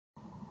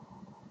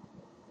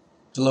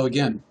Hello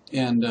again,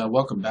 and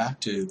welcome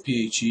back to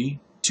PHE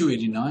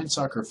 289,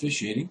 Soccer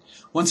Officiating.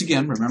 Once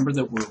again, remember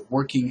that we're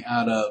working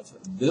out of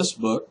this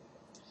book.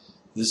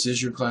 This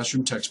is your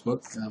classroom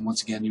textbook.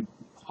 Once again,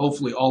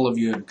 hopefully all of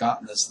you have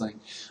gotten this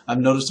thing.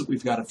 I've noticed that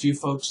we've got a few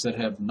folks that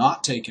have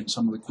not taken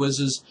some of the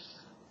quizzes.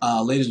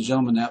 Ladies and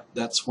gentlemen,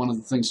 that's one of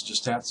the things that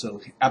just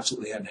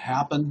absolutely had to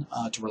happen.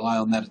 To rely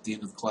on that at the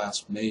end of the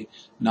class may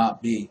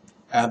not be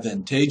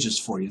advantageous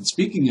for you. And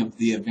speaking of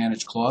the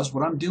advantage clause,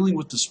 what I'm dealing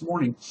with this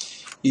morning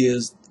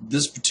is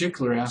this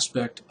particular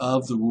aspect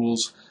of the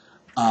rules,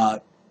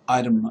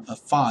 item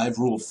 5,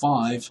 rule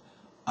 5,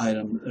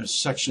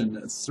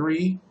 section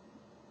 3,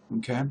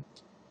 okay?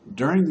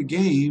 During the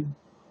game,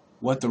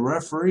 what the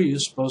referee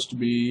is supposed to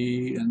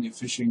be and the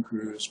officiating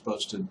crew is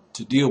supposed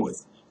to deal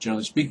with.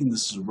 Generally speaking,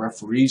 this is a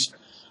referee's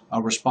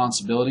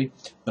responsibility,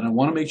 but I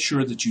want to make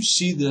sure that you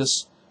see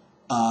this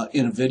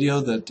in a video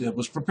that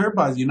was prepared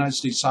by the United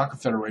States Soccer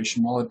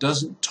Federation. While it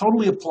doesn't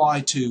totally apply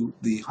to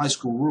the high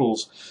school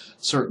rules,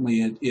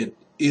 certainly it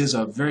is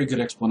a very good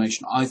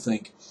explanation, I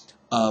think,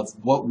 of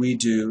what we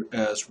do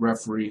as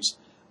referees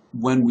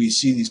when we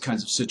see these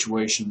kinds of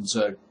situations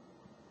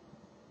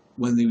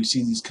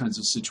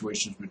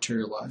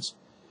materialize.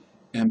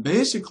 And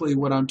basically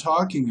what I'm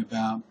talking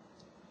about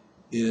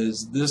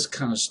is this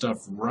kind of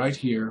stuff right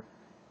here.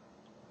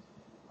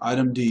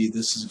 Item D.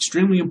 This is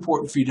extremely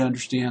important for you to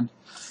understand,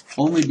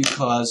 only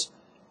because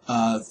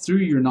through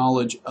your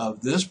knowledge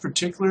of this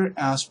particular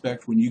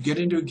aspect, when you get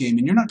into a game,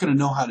 and you're not going to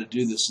know how to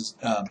do this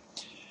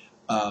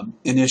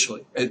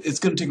initially. It's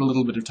going to take a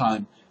little bit of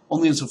time,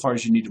 only insofar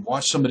as you need to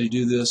watch somebody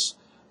do this,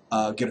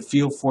 get a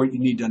feel for it. You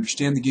need to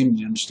understand the game, you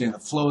need to understand the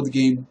flow of the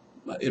game,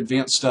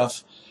 advanced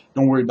stuff.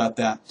 Don't worry about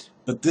that.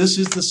 But this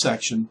is the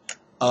section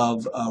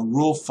of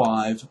Rule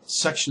 5,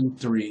 Section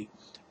 3,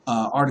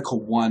 Article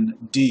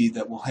 1D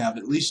that will have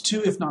at least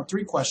 2, if not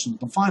 3 questions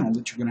in the final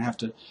that you're going to have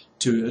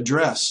to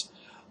address.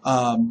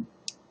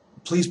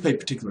 Please pay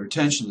particular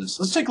attention to this.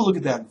 Let's take a look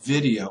at that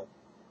video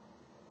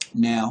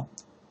now.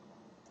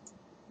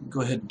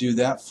 Go ahead and do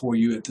that for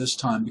you at this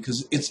time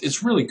because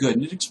it's really good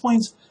and it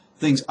explains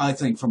things, I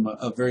think, from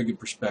a very good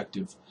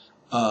perspective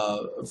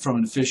from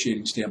an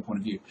officiating standpoint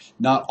of view.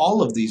 Not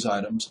all of these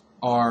items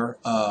are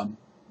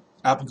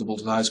applicable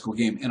to the high school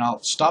game, and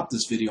I'll stop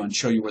this video and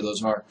show you where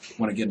those are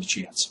when I get a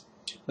chance.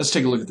 Let's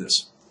take a look at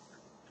this.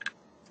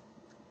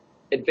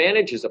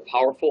 Advantage is a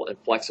powerful and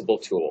flexible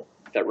tool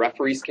that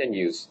referees can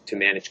use to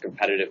manage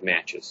competitive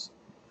matches.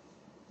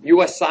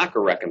 U.S. Soccer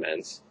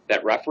recommends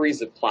that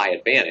referees apply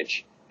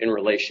advantage in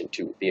relation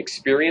to the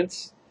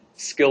experience,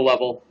 skill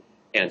level,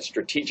 and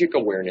strategic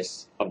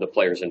awareness of the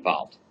players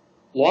involved.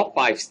 Law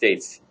 5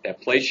 states that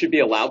play should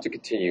be allowed to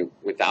continue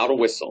without a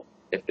whistle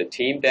if the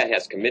team that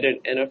has committed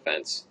an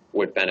offense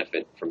would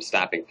benefit from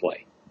stopping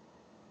play.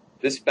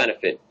 This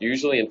benefit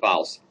usually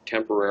involves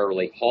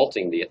temporarily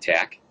halting the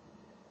attack,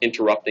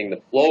 interrupting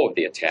the flow of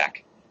the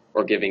attack,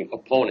 or giving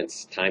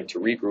opponents time to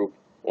regroup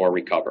or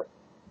recover.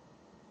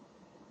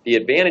 The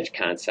advantage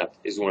concept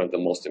is one of the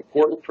most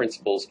important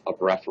principles of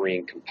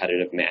refereeing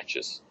competitive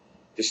matches.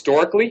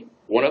 Historically,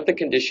 one of the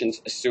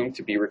conditions assumed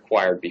to be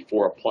required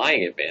before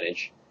applying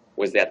advantage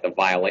was that the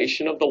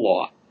violation of the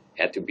law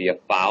had to be a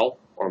foul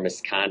or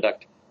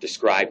misconduct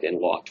described in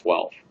Law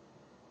 12.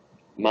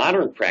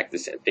 Modern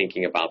practice and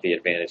thinking about the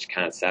advantage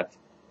concept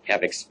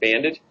have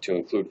expanded to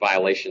include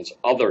violations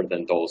other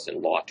than those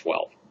in Law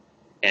 12,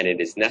 and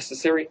it is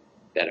necessary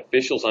that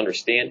officials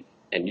understand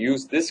and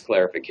use this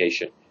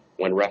clarification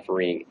when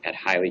refereeing at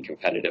highly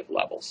competitive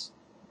levels.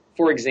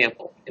 For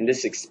example, in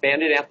this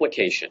expanded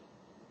application,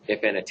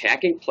 if an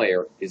attacking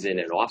player is in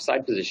an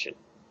offside position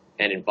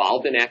and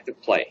involved in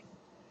active play,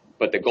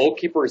 but the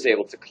goalkeeper is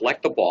able to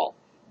collect the ball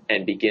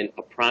and begin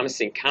a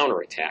promising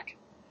counterattack,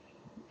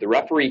 the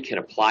referee can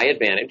apply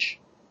advantage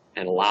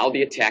and allow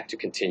the attack to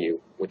continue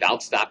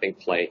without stopping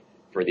play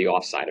for the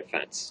offside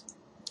offense.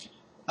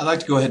 I'd like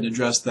to go ahead and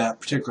address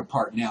that particular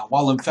part now.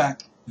 While in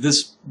fact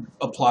this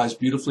applies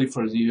beautifully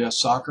for the U.S.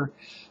 Soccer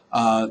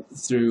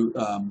through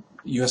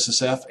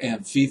USSF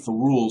and FIFA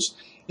rules,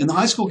 in the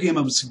high school game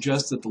I would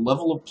suggest that the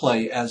level of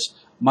play, as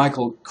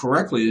Michael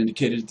correctly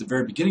indicated at the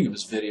very beginning of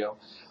his video,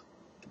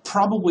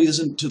 probably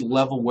isn't to the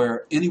level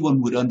where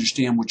anyone would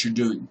understand what you're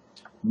doing.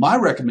 My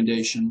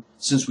recommendation,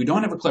 since we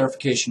don't have a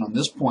clarification on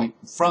this point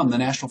from the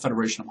National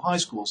Federation of High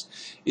Schools,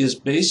 is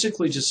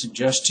basically to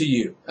suggest to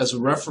you, as a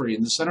referee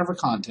in the center of a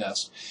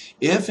contest,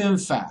 if in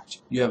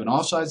fact you have an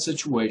offside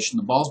situation,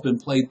 the ball's been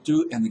played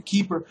through, and the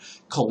keeper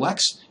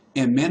collects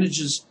and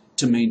manages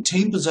to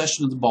maintain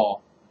possession of the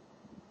ball,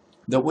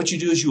 that what you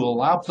do is you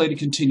allow play to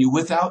continue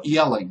without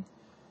yelling,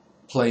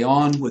 play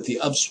on with the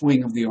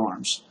upswing of the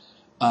arms,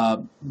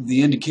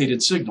 the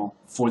indicated signal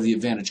for the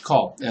advantage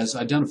call, as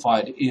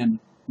identified in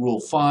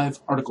Rule 5,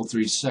 Article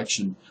 3,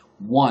 Section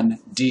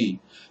 1D.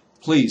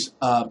 Please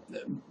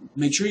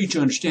make sure you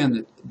understand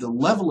that the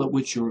level at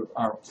which you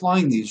are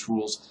applying these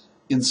rules,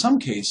 in some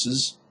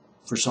cases,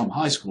 for some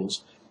high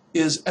schools,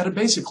 is at a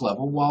basic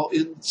level, while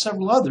in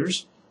several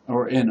others,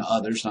 or in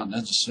others, not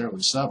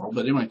necessarily several,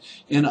 but anyway,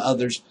 in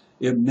others,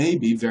 it may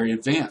be very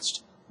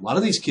advanced. A lot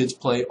of these kids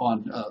play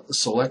on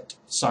select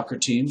soccer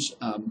teams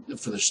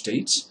for their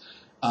states.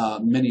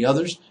 Many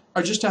others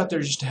are just out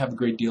there just to have a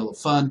great deal of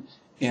fun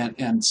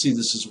and see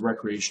this as a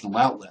recreational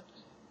outlet.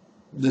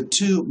 The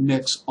two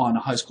mix on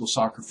a high school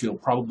soccer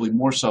field probably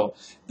more so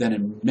than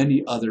in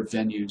many other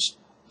venues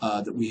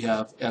that we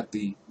have at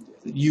the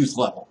youth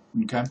level.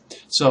 Okay,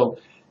 so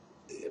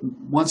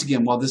once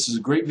again, while this is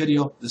a great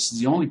video, this is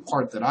the only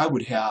part that I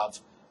would have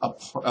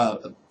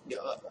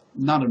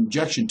not an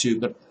objection to,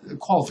 but a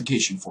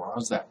qualification for.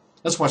 How's that?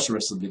 Let's watch the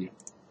rest of the video.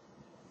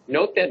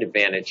 Note that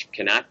advantage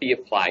cannot be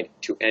applied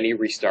to any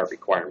restart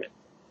requirement,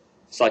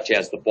 such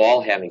as the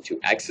ball having to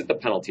exit the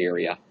penalty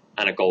area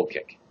on a goal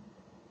kick,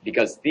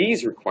 because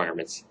these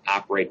requirements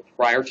operate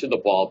prior to the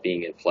ball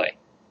being in play.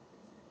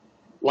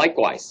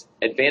 Likewise,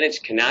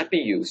 advantage cannot be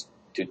used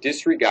to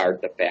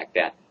disregard the fact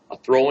that a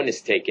throw-in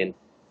is taken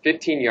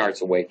 15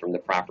 yards away from the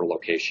proper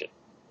location,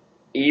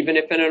 even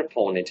if an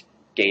opponent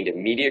gained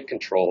immediate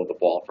control of the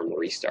ball from the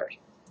restart.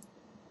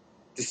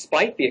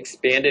 Despite the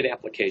expanded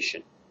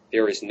application,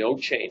 there is no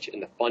change in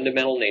the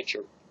fundamental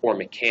nature or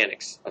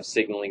mechanics of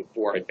signaling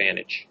for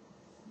advantage.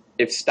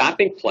 If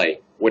stopping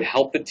play would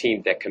help the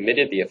team that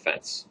committed the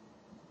offense,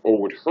 or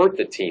would hurt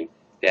the team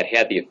that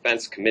had the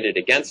offense committed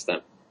against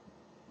them,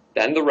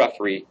 then the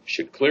referee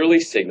should clearly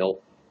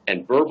signal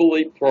and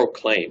verbally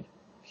proclaim,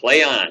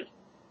 "Play on."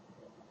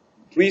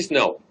 Please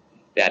note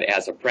that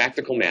as a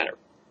practical matter,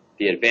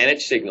 the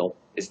advantage signal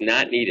is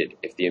not needed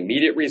if the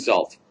immediate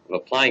result of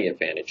applying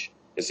advantage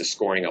is the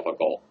scoring of a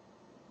goal.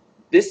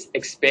 This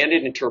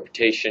expanded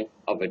interpretation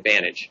of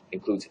advantage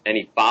includes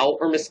any foul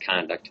or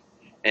misconduct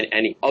and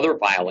any other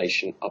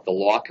violation of the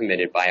law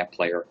committed by a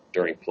player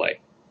during play.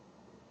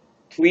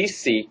 Please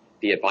see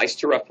the Advice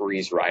to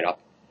Referees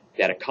write-up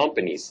that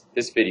accompanies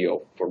this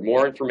video for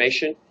more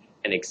information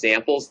and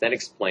examples that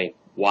explain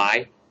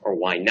why or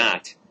why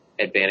not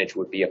advantage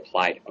would be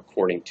applied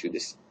according to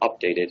this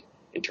updated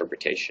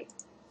interpretation.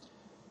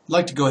 I'd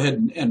like to go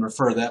ahead and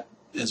refer to that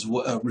as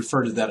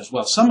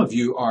well. Some of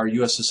you are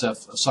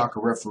USSF soccer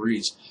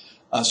referees,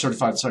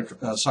 certified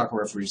soccer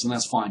referees, and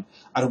that's fine.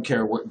 I don't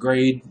care what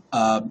grade,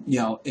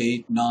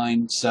 8,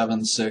 9,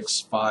 7,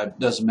 6, 5,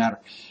 doesn't matter.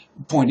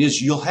 The point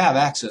is, you'll have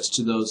access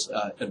to those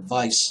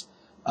advice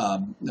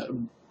to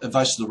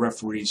the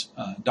referees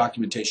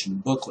documentation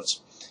and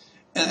booklets,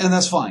 and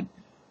that's fine.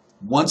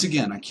 Once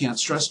again, I can't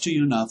stress to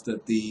you enough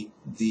that the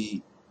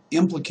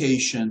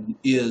implication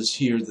is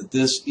here that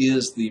this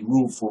is the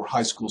rule for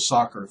high school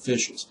soccer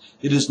officials.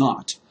 It is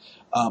not.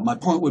 My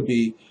point would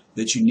be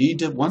that you need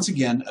to, once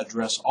again,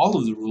 address all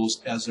of the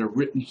rules as they're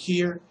written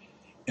here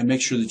and make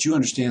sure that you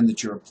understand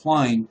that you're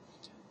applying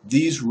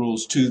these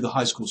rules to the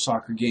high school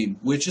soccer game,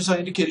 which, as I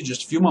indicated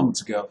just a few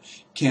moments ago,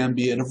 can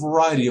be at a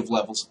variety of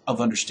levels of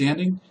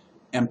understanding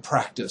and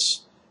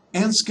practice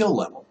and skill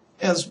level.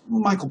 As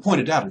Michael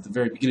pointed out at the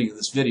very beginning of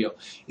this video,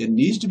 it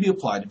needs to be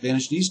applied,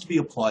 advantage needs to be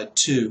applied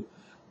to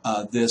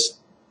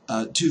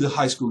to the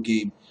high school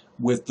game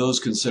with those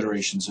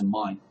considerations in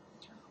mind.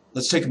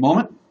 Let's take a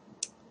moment.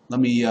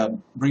 Let me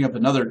bring up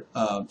another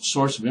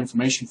source of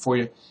information for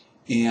you,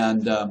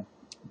 and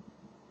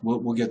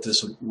we'll get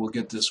this.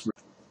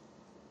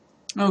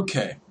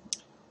 Okay,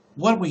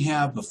 what we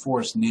have before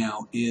us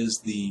now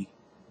is the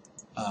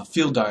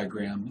field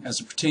diagram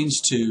as it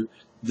pertains to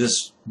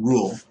this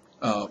rule,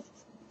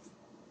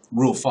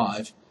 Rule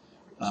 5,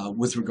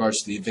 with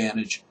regards to the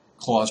advantage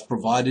clause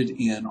provided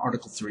in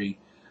Article 3,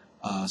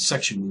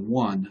 Section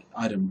 1,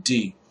 Item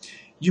D.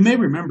 You may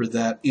remember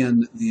that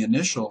in the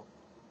initial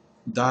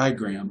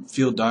diagram,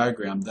 field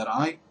diagram, that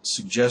I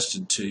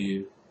suggested to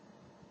you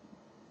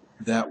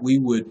that we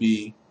would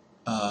be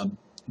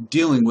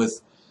dealing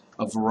with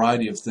a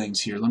variety of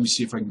things here. Let me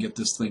see if I can get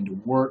this thing to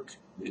work.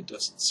 It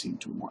doesn't seem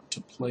to want to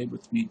play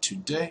with me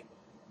today.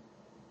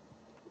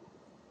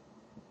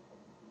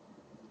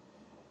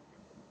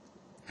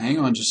 Hang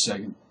on just a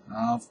second.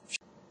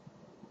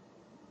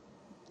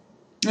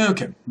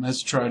 Okay,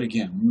 let's try it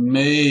again.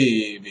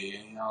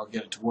 Maybe I'll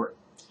get it to work.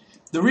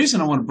 The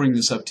reason I want to bring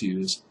this up to you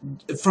is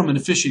from an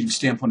officiating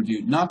standpoint of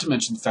view, not to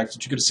mention the fact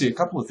that you're going to see a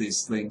couple of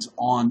these things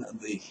on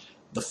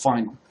the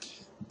final.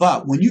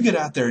 But when you get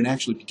out there and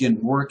actually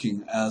begin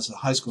working as a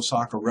high school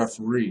soccer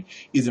referee,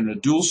 either in a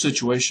dual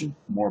situation,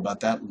 more about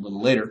that a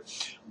little later,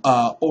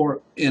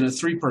 or in a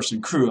three-person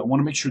crew, I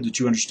want to make sure that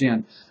you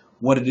understand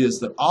what it is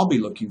that I'll be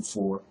looking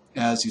for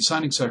as the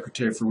assigning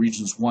secretary for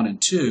Regions 1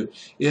 and 2,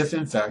 if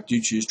in fact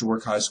you choose to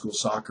work high school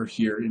soccer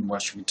here in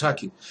Western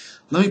Kentucky.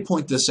 Let me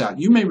point this out.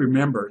 You may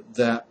remember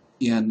that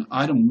in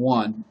Item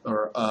 1,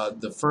 or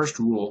the first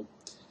rule,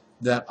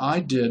 that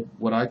I did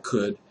what I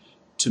could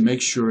to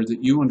make sure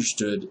that you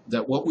understood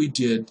that what we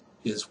did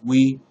is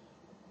we,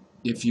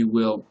 if you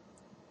will,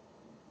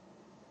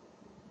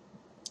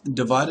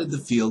 divided the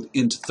field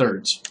into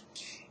thirds.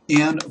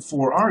 And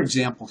for our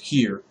example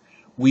here,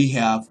 we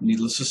have,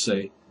 needless to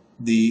say,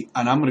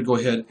 and I'm going to go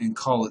ahead and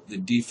call it the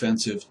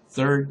defensive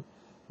third,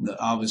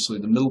 obviously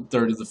the middle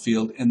third of the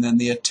field, and then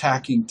the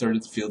attacking third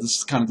of the field. This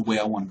is kind of the way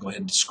I want to go ahead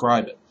and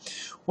describe it.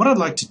 What I'd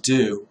like to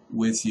do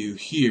with you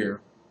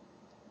here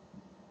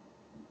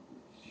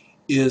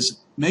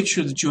is make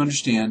sure that you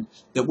understand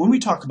that when we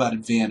talk about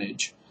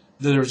advantage,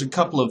 there's a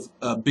couple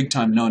of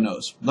big-time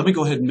no-nos. Let me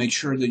go ahead and make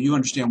sure that you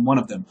understand one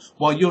of them.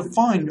 While you'll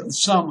find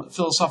some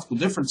philosophical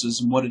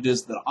differences in what it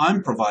is that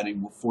I'm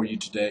providing for you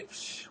today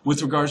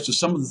with regards to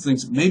some of the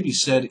things that may be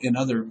said in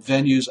other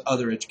venues,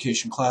 other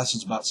education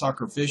classes about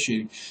soccer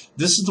officiating,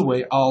 this is the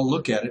way I'll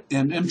look at it,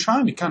 and I'm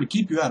trying to kind of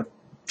keep you out of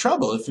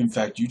trouble if, in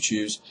fact, you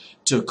choose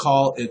to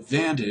call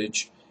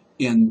advantage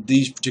in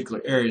these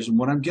particular areas. And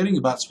what I'm getting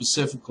about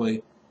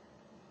specifically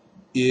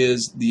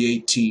is the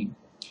 18.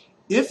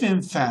 If,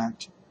 in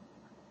fact,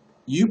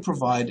 you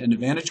provide an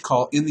advantage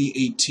call in the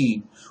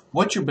 18,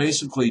 what you're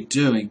basically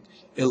doing,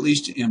 at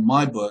least in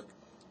my book,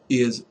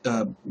 is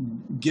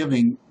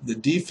giving the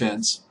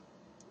defense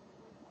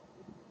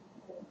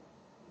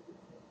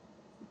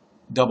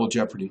double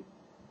jeopardy.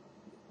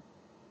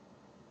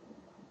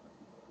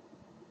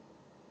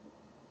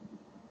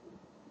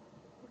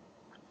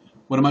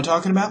 What am I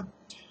talking about?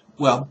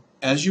 Well,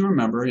 as you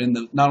remember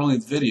in not only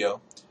the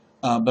video,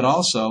 but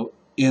also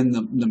in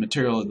the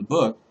material of the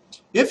book,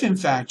 if in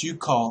fact you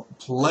call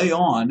play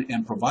on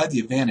and provide the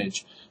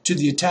advantage to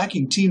the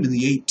attacking team in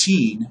the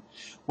 18,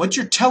 what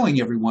you're telling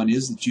everyone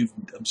is that you've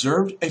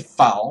observed a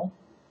foul.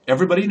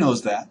 Everybody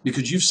knows that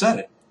because you've said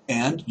it,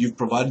 and you've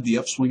provided the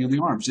upswing of the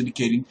arms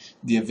indicating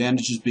the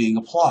advantage is being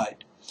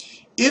applied.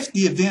 If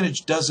the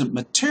advantage doesn't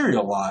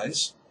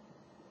materialize,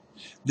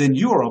 then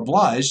you are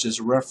obliged as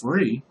a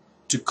referee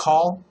to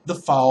call the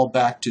foul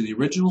back to the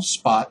original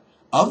spot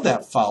of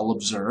that foul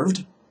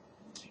observed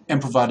and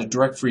provide a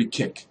direct free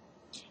kick.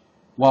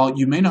 While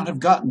you may not have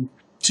gotten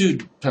 2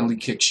 penalty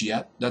kicks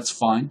yet, that's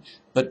fine,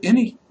 but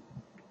any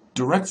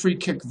direct free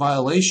kick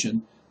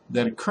violation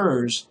that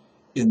occurs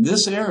in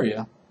this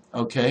area,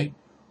 okay,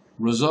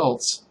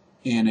 results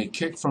in a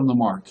kick from the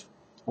mark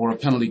or a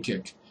penalty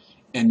kick,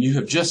 and you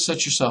have just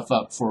set yourself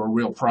up for a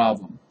real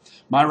problem.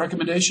 My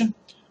recommendation,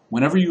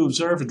 whenever you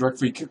observe a direct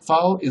free kick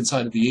foul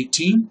inside of the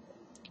 18,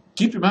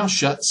 keep your mouth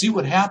shut, see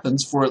what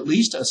happens for at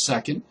least a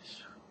second,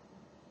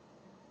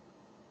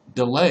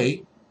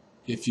 delay,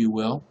 if you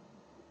will,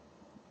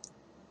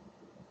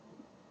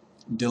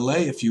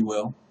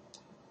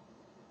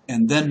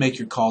 and then make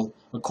your call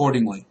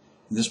accordingly.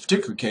 In this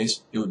particular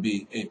case, it would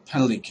be a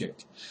penalty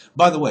kick.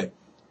 By the way,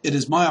 it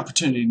is my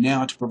opportunity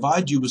now to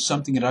provide you with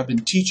something that I've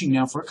been teaching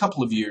now for a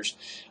couple of years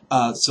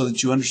so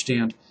that you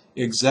understand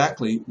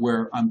exactly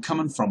where I'm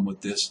coming from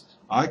with this.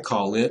 I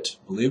call it,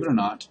 believe it or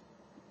not,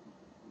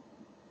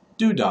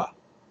 doodah.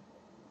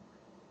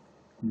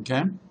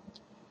 Okay?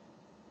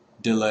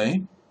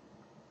 Delay,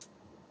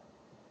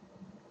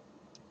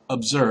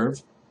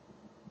 observe,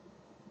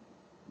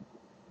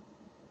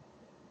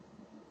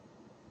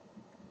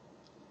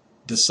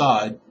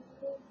 decide,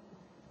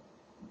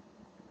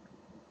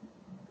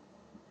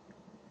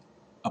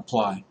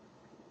 apply.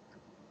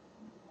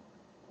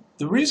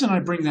 The reason I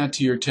bring that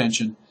to your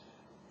attention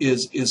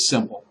is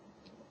simple.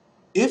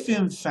 If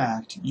in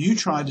fact you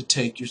try to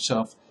take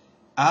yourself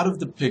out of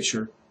the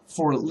picture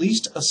for at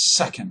least a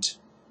second,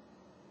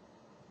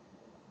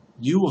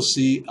 you will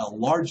see a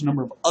large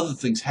number of other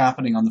things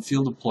happening on the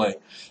field of play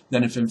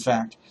than if in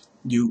fact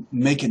you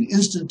make an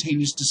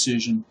instantaneous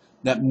decision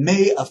that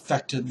may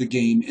affect the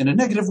game in a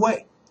negative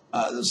way,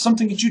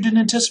 something that you didn't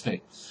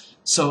anticipate.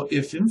 So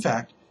if in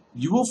fact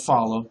you will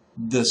follow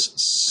this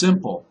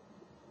simple,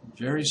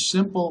 very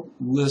simple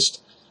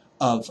list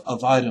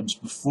of items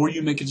before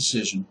you make a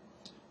decision,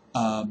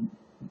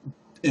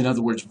 in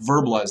other words,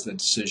 verbalize that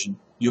decision,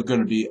 you're going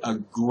to be a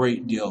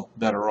great deal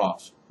better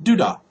off.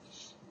 Doodah.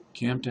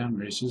 Camptown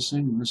Races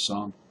sing this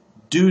song.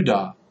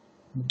 Doodah.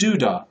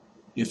 Doodah.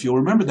 If you'll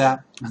remember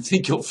that, I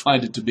think you'll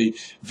find it to be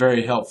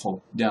very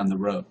helpful down the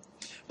road.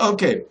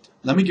 Okay,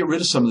 let me get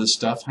rid of some of this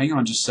stuff. Hang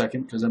on just a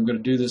second, because I'm going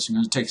to do this. I'm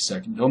going to take a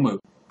second. Don't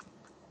move.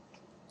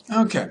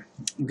 Okay,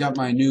 I've got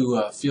my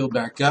new field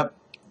back up.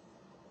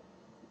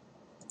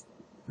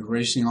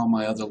 Erasing all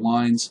my other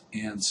lines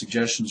and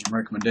suggestions and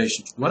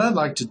recommendations. What I'd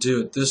like to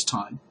do at this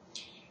time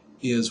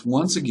is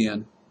once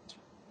again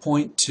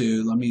point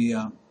to, let me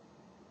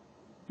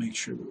make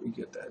sure that we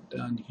get that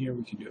done here.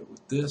 We can do it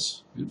with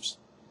this. Oops.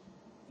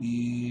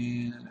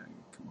 And I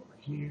can come over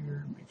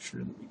here, make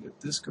sure that we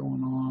get this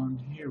going on.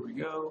 Here we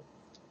go.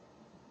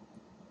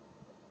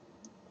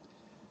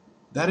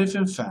 That if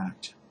in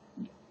fact,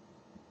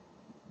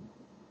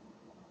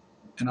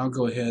 and I'll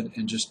go ahead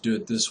and just do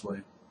it this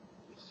way.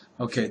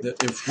 Okay,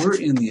 if we're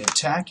in the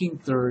attacking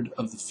third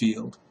of the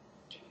field,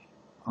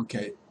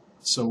 okay,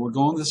 so we're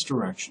going this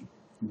direction,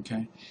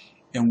 okay,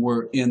 and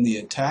we're in the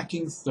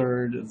attacking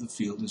third of the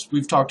field, as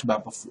we've talked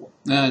about before.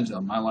 And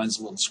my line's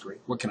a little screwy,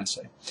 what can I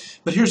say?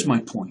 But here's my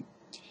point.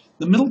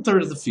 The middle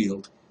third of the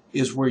field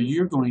is where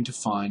you're going to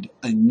find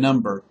a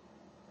number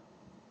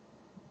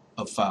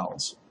of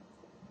fouls.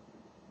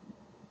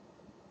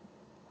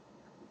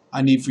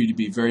 I need for you to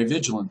be very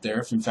vigilant there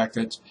if in fact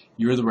that's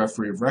you're the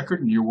referee of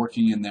record and you're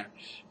working in there.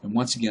 And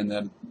once again,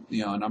 that,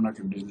 you know, and I'm not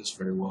going to do this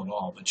very well at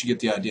all, but you get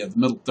the idea. The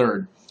middle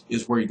third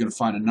is where you're going to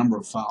find a number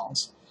of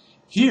fouls.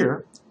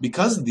 Here,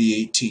 because of the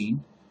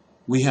 18,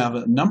 we have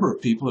a number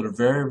of people that are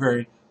very,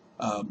 very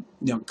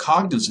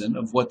cognizant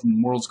of what in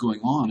the world's going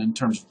on in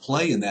terms of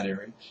play in that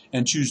area,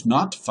 and choose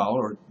not to foul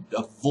or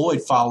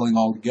avoid fouling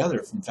altogether.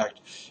 If in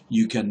fact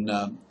you can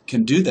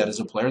do that as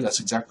a player, that's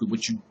exactly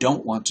what you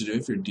don't want to do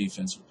if you're a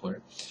defensive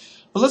player.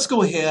 But let's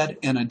go ahead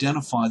and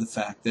identify the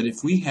fact that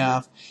if we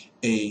have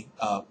a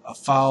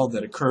foul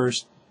that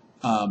occurs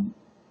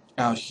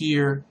out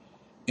here,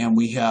 and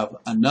we have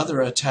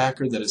another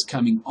attacker that is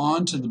coming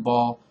onto the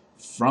ball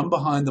from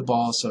behind the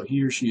ball, so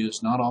he or she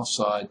is not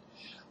offside.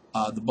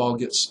 The ball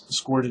gets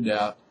squirted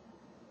out.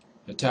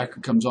 The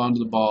attacker comes onto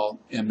the ball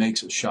and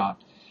makes a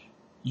shot.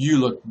 You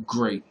look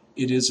great.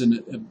 It is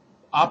an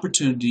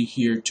opportunity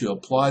here to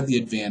apply the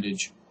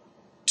advantage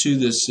to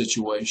this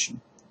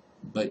situation.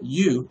 But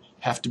you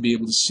have to be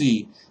able to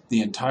see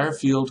the entire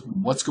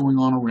field, what's going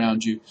on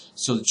around you,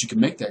 so that you can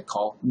make that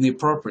call, and the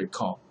appropriate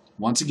call.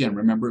 Once again,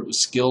 remember it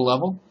was skill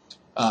level,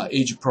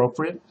 age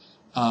appropriate,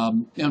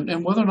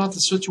 and whether or not the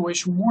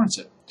situation warrants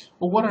it.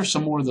 Well, what are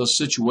some more of those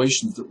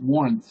situations that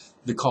warrant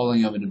the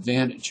calling of an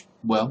advantage?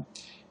 Well,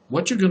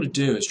 what you're going to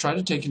do is try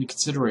to take into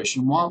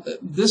consideration, while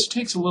this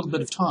takes a little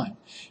bit of time,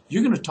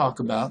 you're going to talk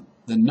about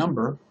the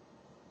number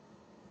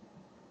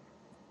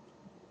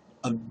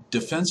of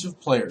defensive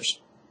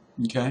players.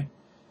 Okay?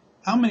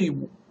 How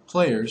many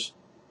players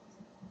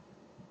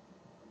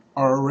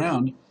are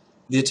around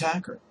the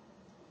attacker?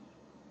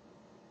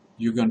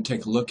 You're going to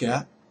take a look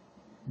at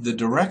the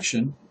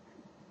direction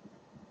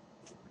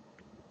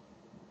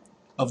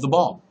of the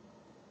ball.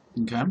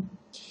 Okay?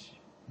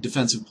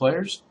 Defensive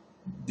players,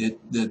 the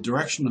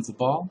direction of the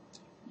ball.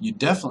 You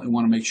definitely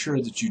want to make sure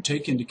that you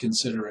take into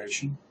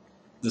consideration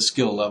the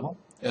skill level,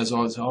 as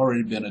has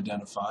already been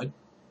identified.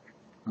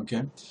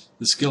 Okay?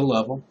 The skill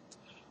level,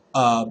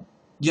 and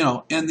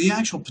the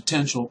actual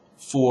potential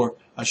for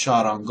a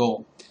shot on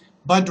goal.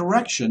 By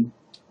direction,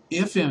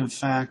 if in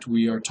fact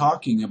we are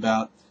talking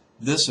about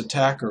this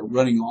attacker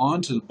running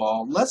onto the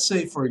ball, let's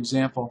say, for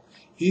example,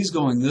 he's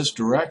going this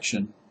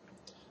direction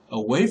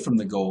away from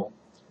the goal,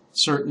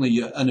 certainly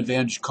an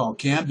advantage call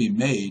can be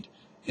made,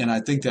 and I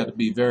think that would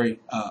be very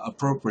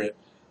appropriate.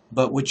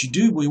 But what you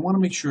do, we want to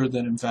make sure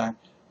that, in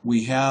fact,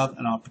 we have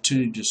an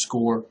opportunity to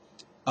score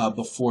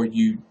before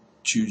you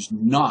choose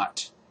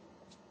not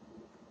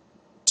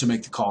to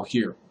make the call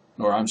here,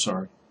 or I'm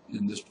sorry,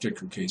 in this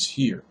particular case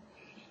here.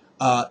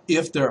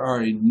 If there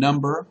are a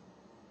number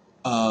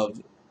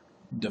of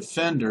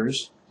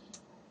defenders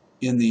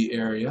in the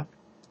area,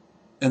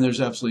 and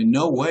there's absolutely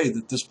no way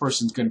that this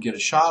person's going to get a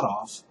shot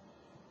off,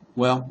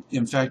 well,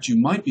 in fact, you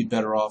might be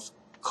better off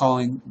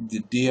calling the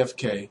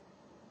DFK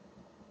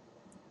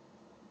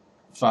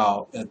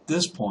foul at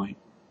this point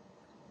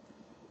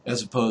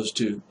as opposed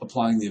to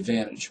applying the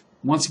advantage.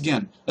 Once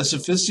again, a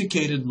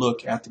sophisticated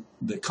look at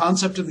the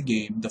concept of the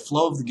game, the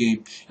flow of the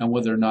game, and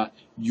whether or not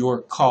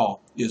your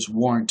call is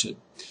warranted.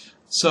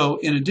 So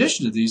in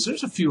addition to these,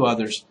 there's a few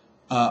other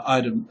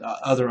items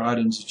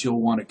that you'll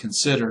want to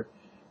consider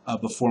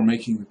before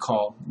making the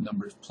call.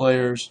 Number of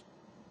players,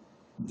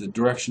 the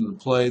direction of the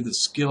play, the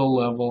skill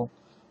level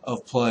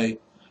of play,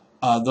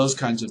 those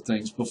kinds of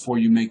things before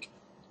you make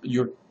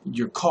your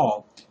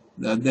call.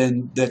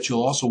 Then that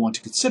you'll also want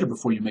to consider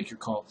before you make your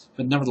call.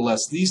 But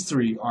nevertheless, these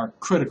three are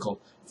critical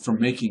for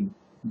making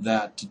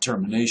that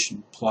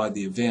determination. Apply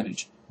the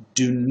advantage.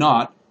 Do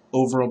not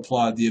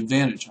over-apply the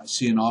advantage. I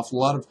see an awful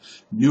lot of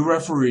new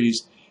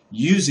referees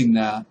using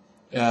that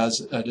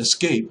as an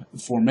escape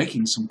for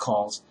making some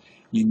calls.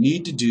 You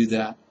need to do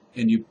that,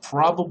 and you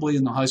probably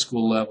in the high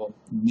school level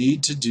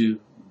need to do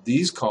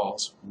these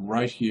calls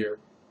right here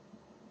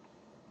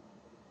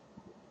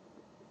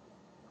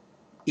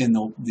in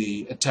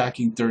the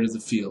attacking third of the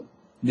field.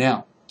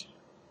 Now,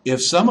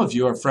 if some of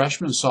you are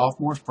freshmen and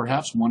sophomores,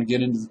 perhaps want to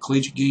get into the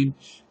collegiate game,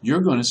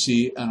 you're going to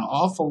see an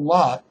awful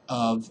lot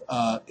of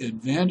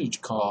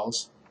advantage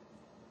calls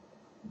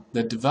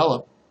that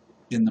develop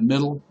in the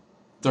middle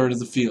third of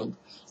the field.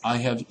 I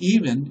have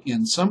even,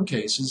 in some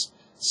cases,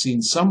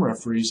 seen some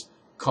referees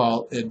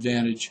call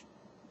advantage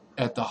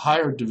at the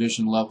higher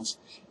division levels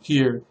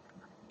here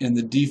in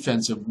the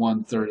defensive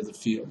 1/3 of the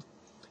field.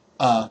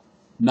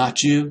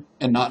 Not you,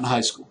 and not in high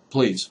school,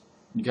 please.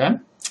 Okay?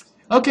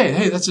 Okay,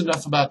 hey, that's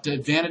enough about the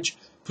advantage.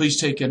 Please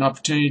take an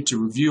opportunity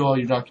to review all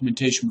your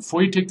documentation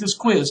before you take this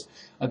quiz.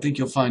 I think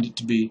you'll find it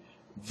to be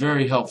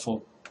very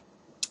helpful,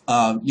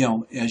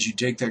 as you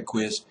take that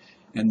quiz,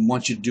 and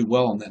want you to do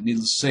well on that.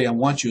 Needless to say, I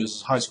want you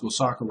as a high school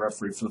soccer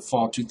referee for the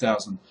fall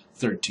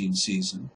 2013 season.